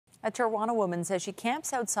A Toronto woman says she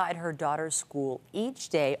camps outside her daughter's school each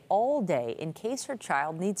day, all day, in case her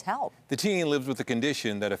child needs help. The teen lives with a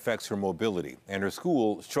condition that affects her mobility, and her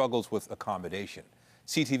school struggles with accommodation.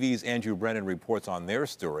 CTV's Andrew Brennan reports on their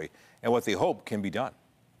story and what they hope can be done.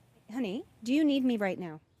 Honey, do you need me right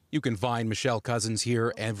now? You can find Michelle Cousins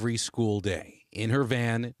here every school day, in her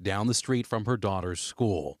van, down the street from her daughter's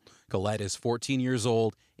school. Colette is 14 years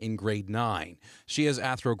old, in grade 9. She has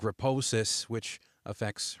arthrogryposis, which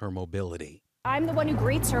affects her mobility. I'm the one who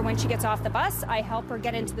greets her when she gets off the bus. I help her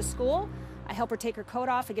get into the school. I help her take her coat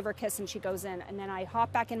off. I give her a kiss and she goes in. And then I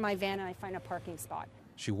hop back in my van and I find a parking spot.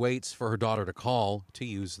 She waits for her daughter to call to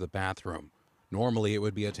use the bathroom. Normally, it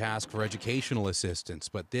would be a task for educational assistants,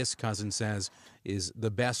 but this, Cousin says, is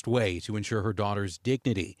the best way to ensure her daughter's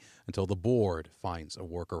dignity until the board finds a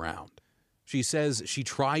workaround. She says she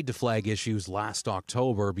tried to flag issues last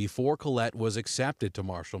October before Colette was accepted to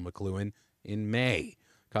Marshall McLuhan in May.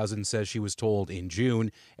 Cousin says she was told in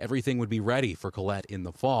June everything would be ready for Colette in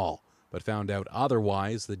the fall, but found out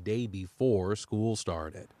otherwise the day before school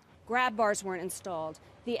started. Grab bars weren't installed.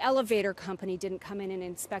 The elevator company didn't come in and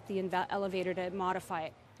inspect the elevator to modify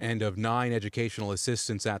it. And of 9 educational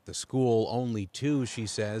assistants at the school, only 2, she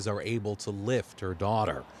says, are able to lift her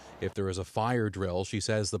daughter. If there is a fire drill, she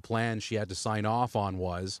says the plan she had to sign off on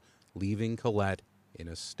was leaving Colette in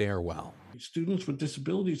a stairwell. Students with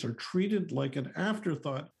disabilities are treated like an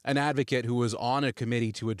afterthought. An advocate who was on a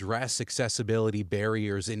committee to address accessibility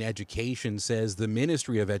barriers in education says the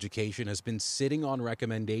Ministry of Education has been sitting on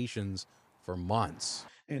recommendations for months.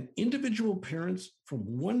 And individual parents from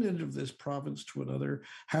one end of this province to another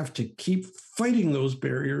have to keep fighting those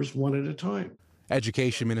barriers one at a time.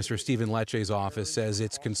 Education Minister Stephen Lecce's office says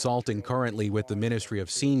it's consulting currently with the Ministry of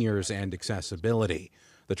Seniors and Accessibility.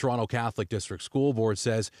 The Toronto Catholic District School Board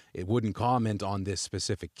says it wouldn't comment on this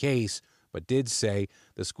specific case, but did say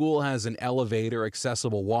the school has an elevator,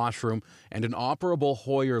 accessible washroom, and an operable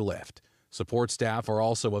Hoyer lift. Support staff are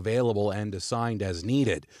also available and assigned as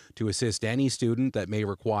needed to assist any student that may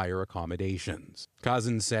require accommodations.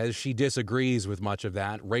 Cousins says she disagrees with much of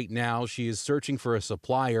that. Right now, she is searching for a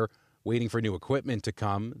supplier, waiting for new equipment to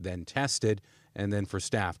come, then tested, and then for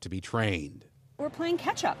staff to be trained. We're playing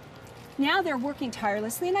catch up. Now they're working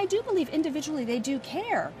tirelessly, and I do believe individually they do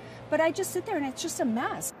care, but I just sit there and it's just a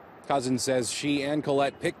mess. Cousins says she and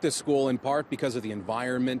Colette picked the school in part because of the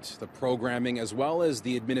environment, the programming, as well as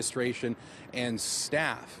the administration and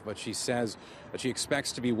staff. But she says that she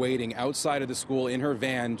expects to be waiting outside of the school in her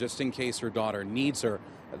van just in case her daughter needs her,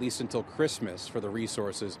 at least until Christmas, for the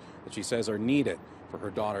resources that she says are needed for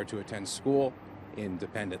her daughter to attend school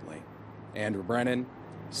independently. Andrew Brennan,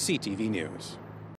 CTV News.